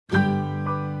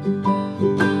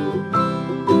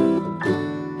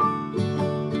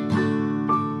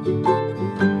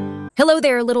Hello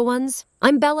there, little ones.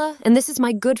 I'm Bella, and this is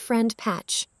my good friend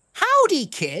Patch. Howdy,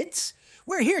 kids!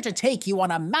 We're here to take you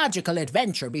on a magical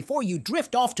adventure before you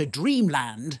drift off to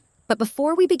dreamland. But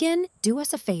before we begin, do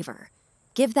us a favor.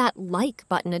 Give that like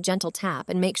button a gentle tap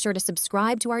and make sure to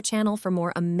subscribe to our channel for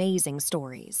more amazing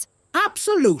stories.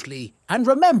 Absolutely. And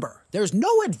remember, there's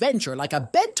no adventure like a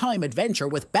bedtime adventure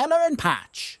with Bella and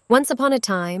Patch. Once upon a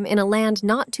time, in a land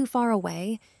not too far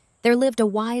away, there lived a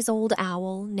wise old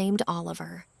owl named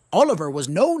Oliver. Oliver was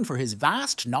known for his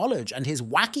vast knowledge and his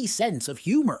wacky sense of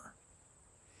humour.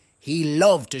 He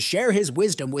loved to share his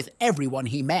wisdom with everyone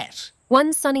he met.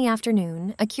 One sunny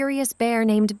afternoon, a curious bear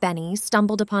named Benny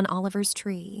stumbled upon Oliver's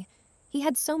tree. He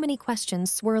had so many questions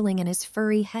swirling in his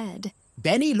furry head.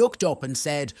 Benny looked up and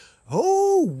said,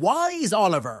 "Oh, wise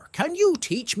Oliver, can you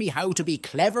teach me how to be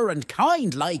clever and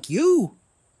kind like you?"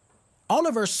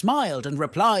 Oliver smiled and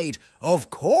replied, "Of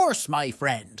course, my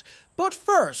friend. But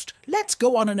first, let's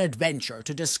go on an adventure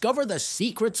to discover the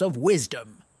secrets of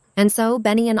wisdom." And so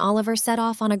Benny and Oliver set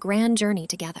off on a grand journey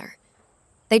together.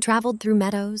 They traveled through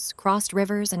meadows, crossed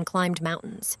rivers, and climbed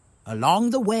mountains.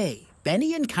 Along the way,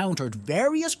 Benny encountered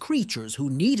various creatures who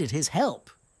needed his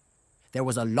help. There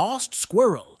was a lost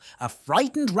squirrel, a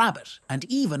frightened rabbit, and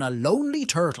even a lonely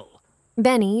turtle.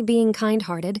 Benny, being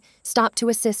kind-hearted, stopped to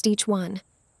assist each one.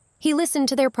 He listened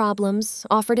to their problems,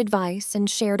 offered advice, and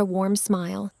shared a warm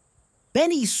smile.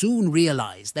 Benny soon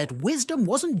realized that wisdom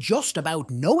wasn't just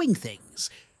about knowing things,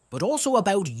 but also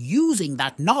about using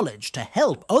that knowledge to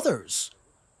help others.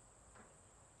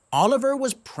 Oliver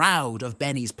was proud of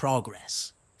Benny's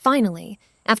progress. Finally,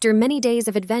 after many days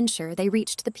of adventure, they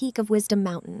reached the peak of Wisdom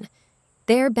Mountain.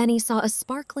 There, Benny saw a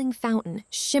sparkling fountain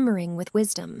shimmering with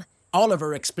wisdom.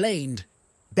 Oliver explained,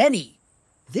 "Benny,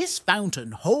 this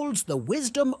fountain holds the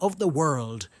wisdom of the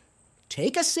world.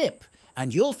 Take a sip,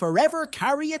 and you'll forever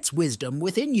carry its wisdom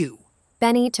within you."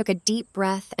 Benny took a deep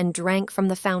breath and drank from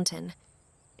the fountain.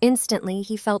 Instantly,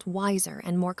 he felt wiser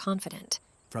and more confident.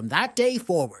 From that day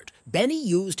forward, Benny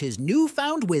used his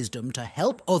newfound wisdom to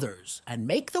help others and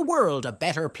make the world a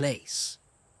better place.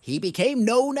 He became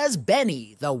known as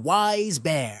Benny the Wise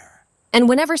Bear. And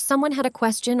whenever someone had a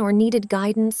question or needed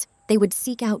guidance, they would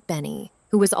seek out Benny,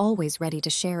 who was always ready to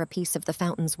share a piece of the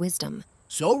fountain's wisdom.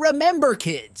 So remember,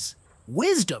 kids,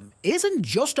 wisdom isn't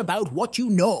just about what you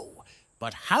know,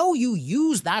 but how you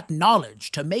use that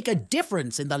knowledge to make a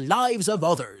difference in the lives of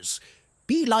others.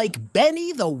 Be like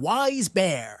Benny the Wise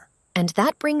Bear. And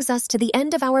that brings us to the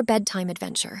end of our bedtime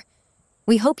adventure.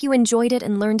 We hope you enjoyed it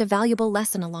and learned a valuable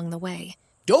lesson along the way.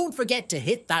 Don't forget to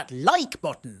hit that like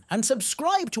button and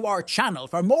subscribe to our channel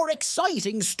for more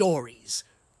exciting stories.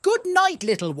 Good night,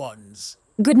 little ones.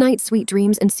 Good night, sweet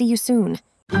dreams, and see you soon.